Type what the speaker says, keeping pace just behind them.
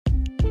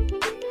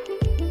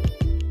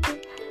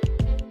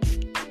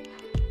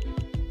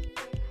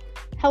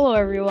Hello,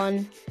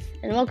 everyone,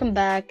 and welcome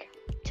back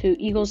to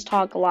Eagles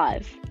Talk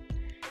Live.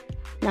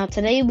 Now,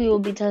 today we will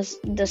be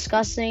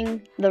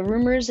discussing the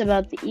rumors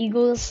about the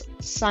Eagles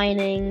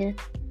signing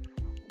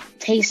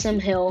Taysom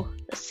Hill,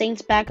 the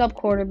Saints' backup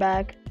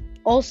quarterback,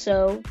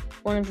 also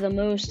one of the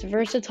most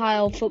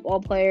versatile football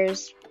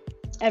players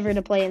ever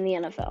to play in the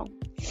NFL.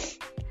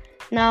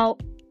 Now,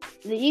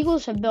 the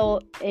Eagles have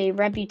built a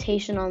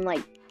reputation on,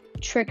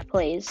 trick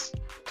plays.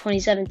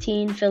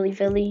 2017, Philly,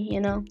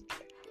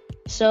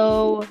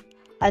 So,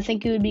 I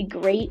think it would be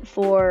great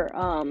for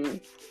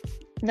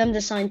them to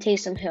sign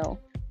Taysom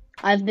Hill.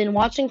 I've been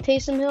watching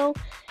Taysom Hill,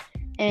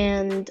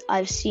 and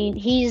I've seen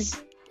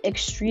he's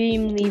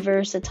extremely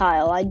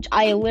versatile.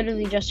 I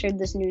literally just heard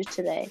this news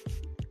today.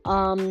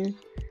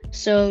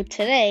 So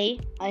today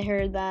I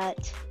heard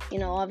that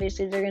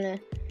obviously they're gonna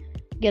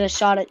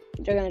try to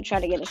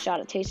get a shot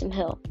at Taysom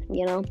Hill.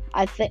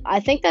 I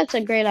think that's a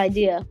great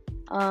idea.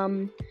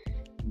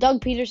 Doug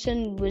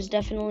Peterson was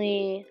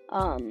definitely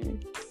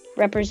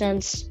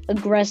represents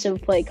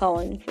aggressive play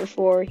calling for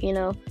four,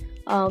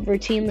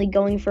 routinely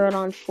going for it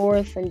on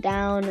fourth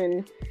down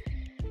and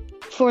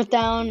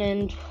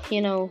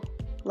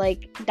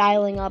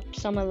dialing up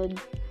some of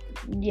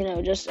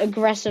the, just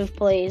aggressive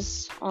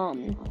plays.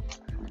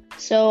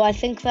 So I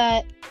think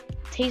that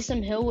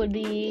Taysom Hill would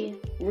be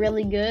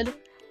really good,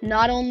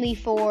 not only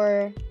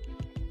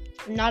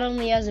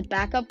as a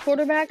backup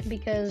quarterback,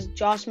 because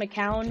Josh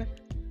McCown,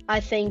 I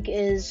think,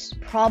 is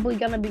probably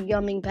going to be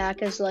coming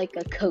back as a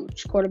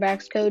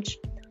quarterback's coach.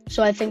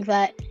 So I think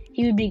that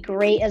he would be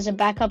great as a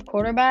backup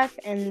quarterback,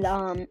 and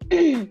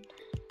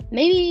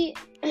maybe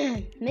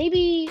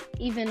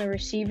even a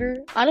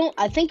receiver.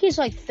 I think he's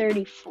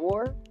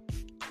 34,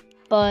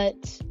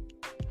 but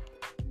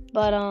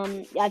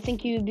I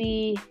think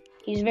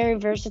he's very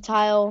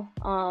versatile.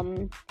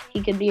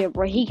 He could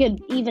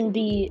even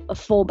be a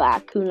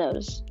fullback, who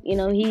knows?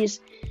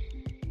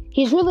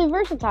 He's really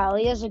versatile.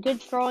 He has a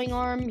good throwing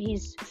arm.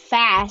 He's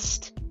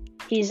fast.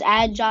 He's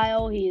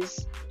agile.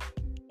 He's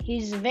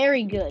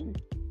very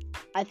good.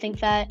 I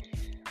think that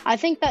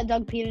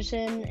Doug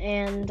Peterson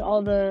and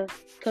all the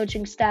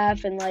coaching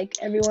staff and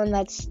everyone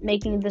that's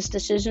making this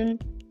decision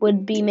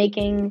would be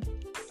making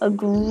a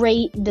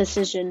great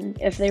decision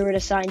if they were to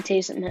sign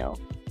Taysom Hill.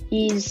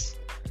 He's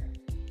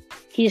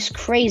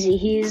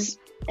crazy.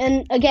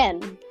 And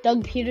again,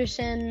 Doug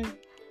Peterson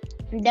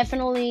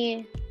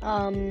definitely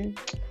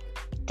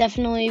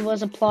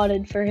was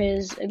applauded for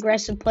his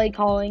aggressive play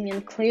calling,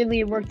 and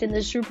clearly worked in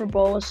the Super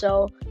Bowl.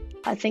 So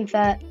I think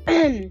that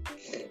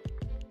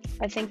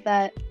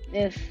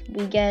if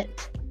we get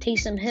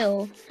Taysom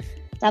Hill,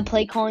 that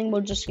play calling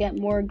will just get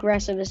more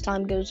aggressive as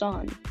time goes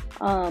on.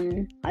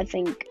 I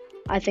think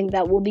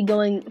that we'll be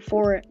going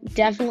for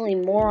definitely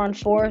more on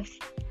fourth,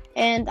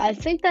 and I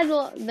think that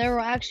there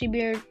will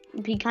actually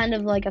be kind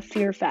of a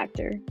fear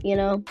factor,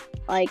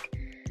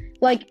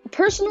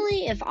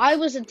 personally, if I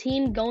was a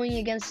team going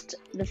against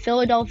the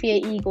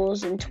Philadelphia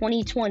Eagles in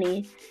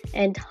 2020,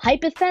 and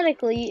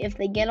hypothetically, if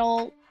they get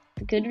all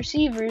the good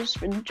receivers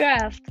for the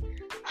draft,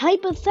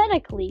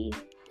 hypothetically,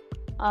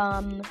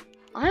 I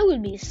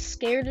would be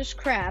scared as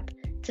crap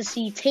to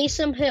see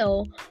Taysom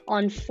Hill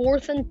on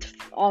fourth and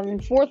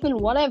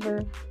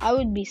whatever. I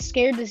would be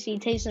scared to see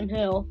Taysom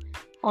Hill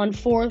on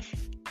fourth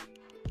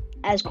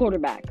as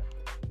quarterback,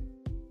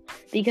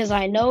 because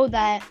I know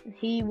that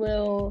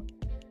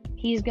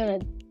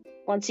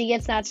once he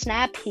gets that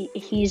snap,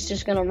 he's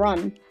just gonna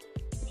run.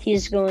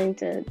 He's gonna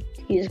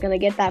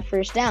get that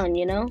first down,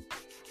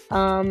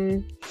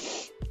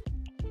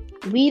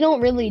 We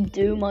don't really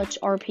do much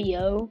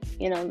RPO,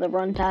 the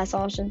run pass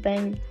option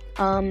thing.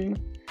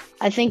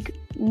 I think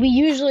we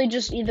usually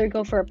just either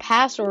go for a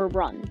pass or a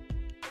run.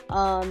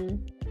 I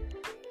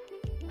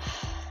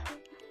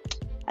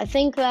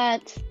think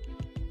that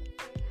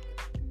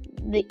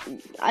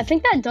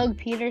Doug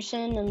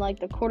Peterson and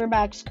the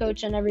quarterback's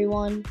coach and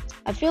everyone,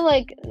 I feel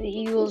like the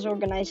Eagles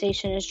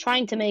organization is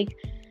trying to make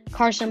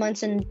Carson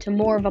Wentz into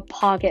more of a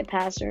pocket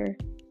passer,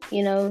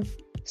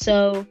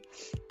 So,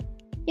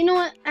 you know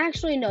what?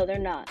 Actually, no, they're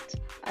not.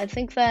 I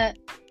think that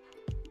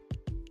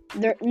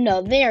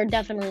they are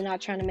definitely not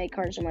trying to make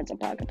Carson Wentz a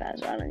pocket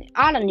passer.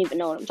 I don't even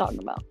know what I'm talking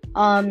about.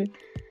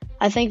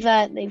 I think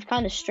that they've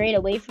kind of strayed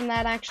away from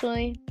that,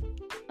 actually.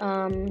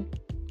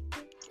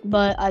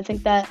 But I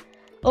think that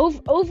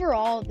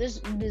overall, this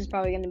is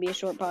probably going to be a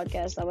short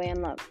podcast. That way I'm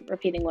not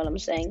repeating what I'm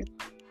saying.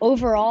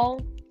 Overall,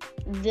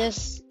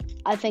 this,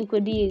 I think,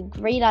 would be a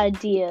great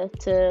idea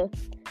to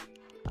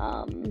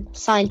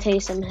sign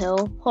Taysom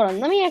Hill. Hold on,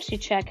 let me actually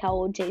check how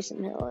old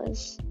Taysom Hill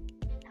is.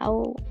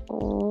 How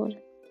old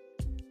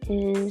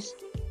is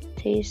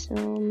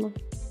Taysom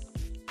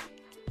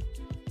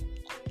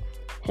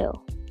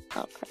Hill?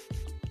 Oh,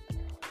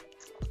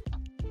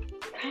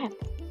 crap.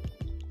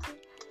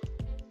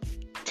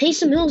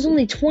 Taysom Hill is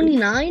only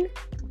 29?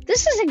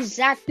 This is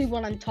exactly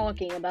what I'm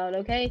talking about,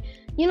 okay?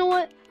 You know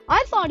what?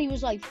 I thought he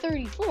was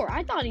 34.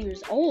 I thought he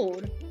was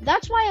old.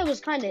 That's why I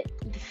was kind of...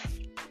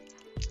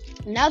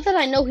 Now that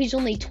I know he's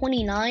only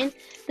 29,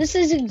 this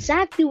is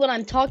exactly what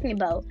I'm talking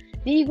about.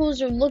 The Eagles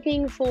are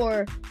looking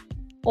for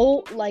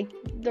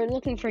they're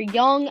looking for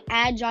young,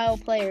 agile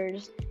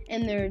players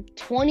in their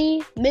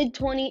early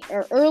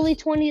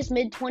 20s,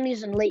 mid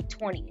 20s, and late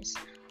 20s.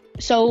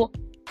 So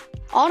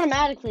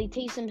automatically,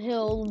 Taysom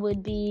Hill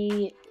would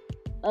be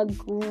a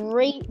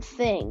great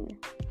thing.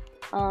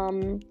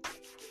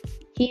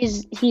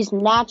 He's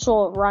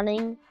natural at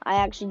running. I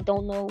actually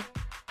don't know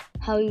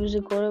how he was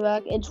a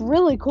quarterback. It's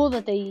really cool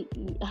that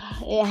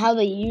how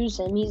they use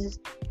him. He's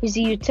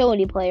a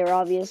utility player,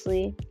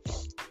 obviously.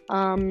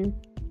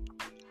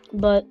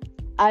 But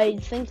I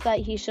think that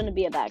he shouldn't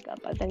be a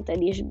backup. I think that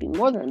he should be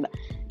more than a backup.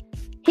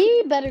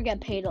 He better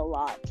get paid a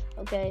lot,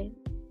 okay?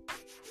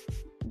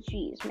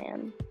 Jeez,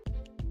 man.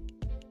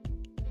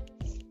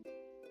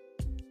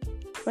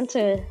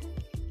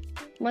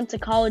 Went to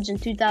college in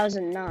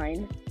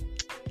 2009.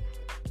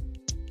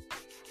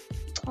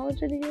 College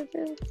did he go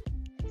to?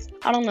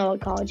 I don't know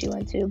what college he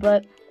went to,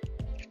 but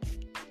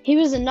he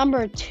was the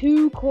number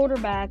 2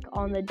 quarterback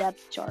on the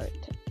depth chart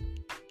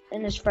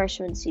in his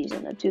freshman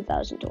season of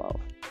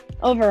 2012.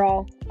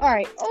 Overall,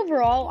 I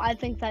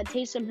think that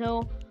Taysom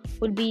Hill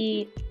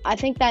I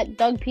think that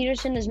Doug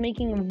Peterson is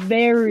making a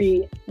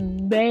very,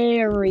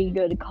 very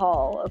good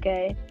call,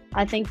 okay?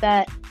 I think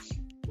that,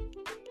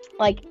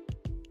 I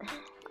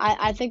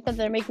think that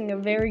they're making a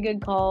very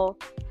good call,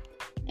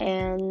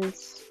 and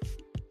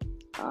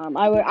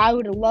I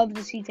would love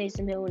to see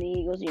Taysom Hill in the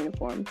Eagles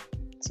uniform.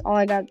 That's all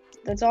I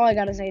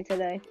got to say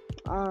today.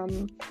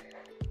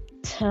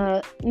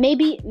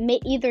 Maybe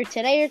either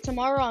today or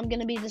tomorrow, I'm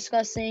gonna be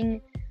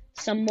discussing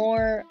some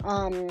more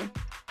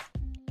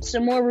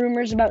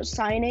rumors about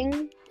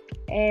signing,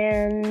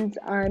 and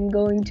I'm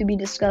going to be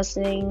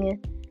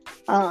discussing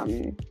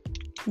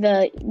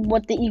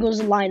what the Eagles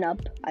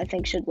lineup I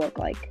think should look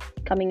like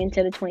coming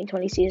into the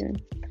 2020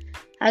 season.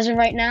 As of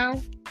right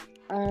now,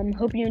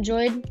 hope you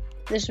enjoyed.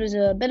 This was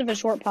a bit of a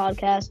short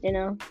podcast,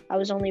 I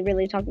was only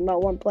really talking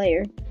about one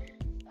player.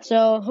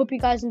 So hope you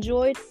guys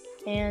enjoyed,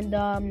 and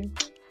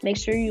make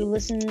sure you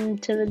listen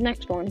to the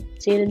next one.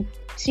 See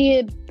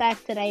you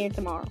back today or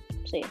tomorrow.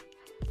 See you.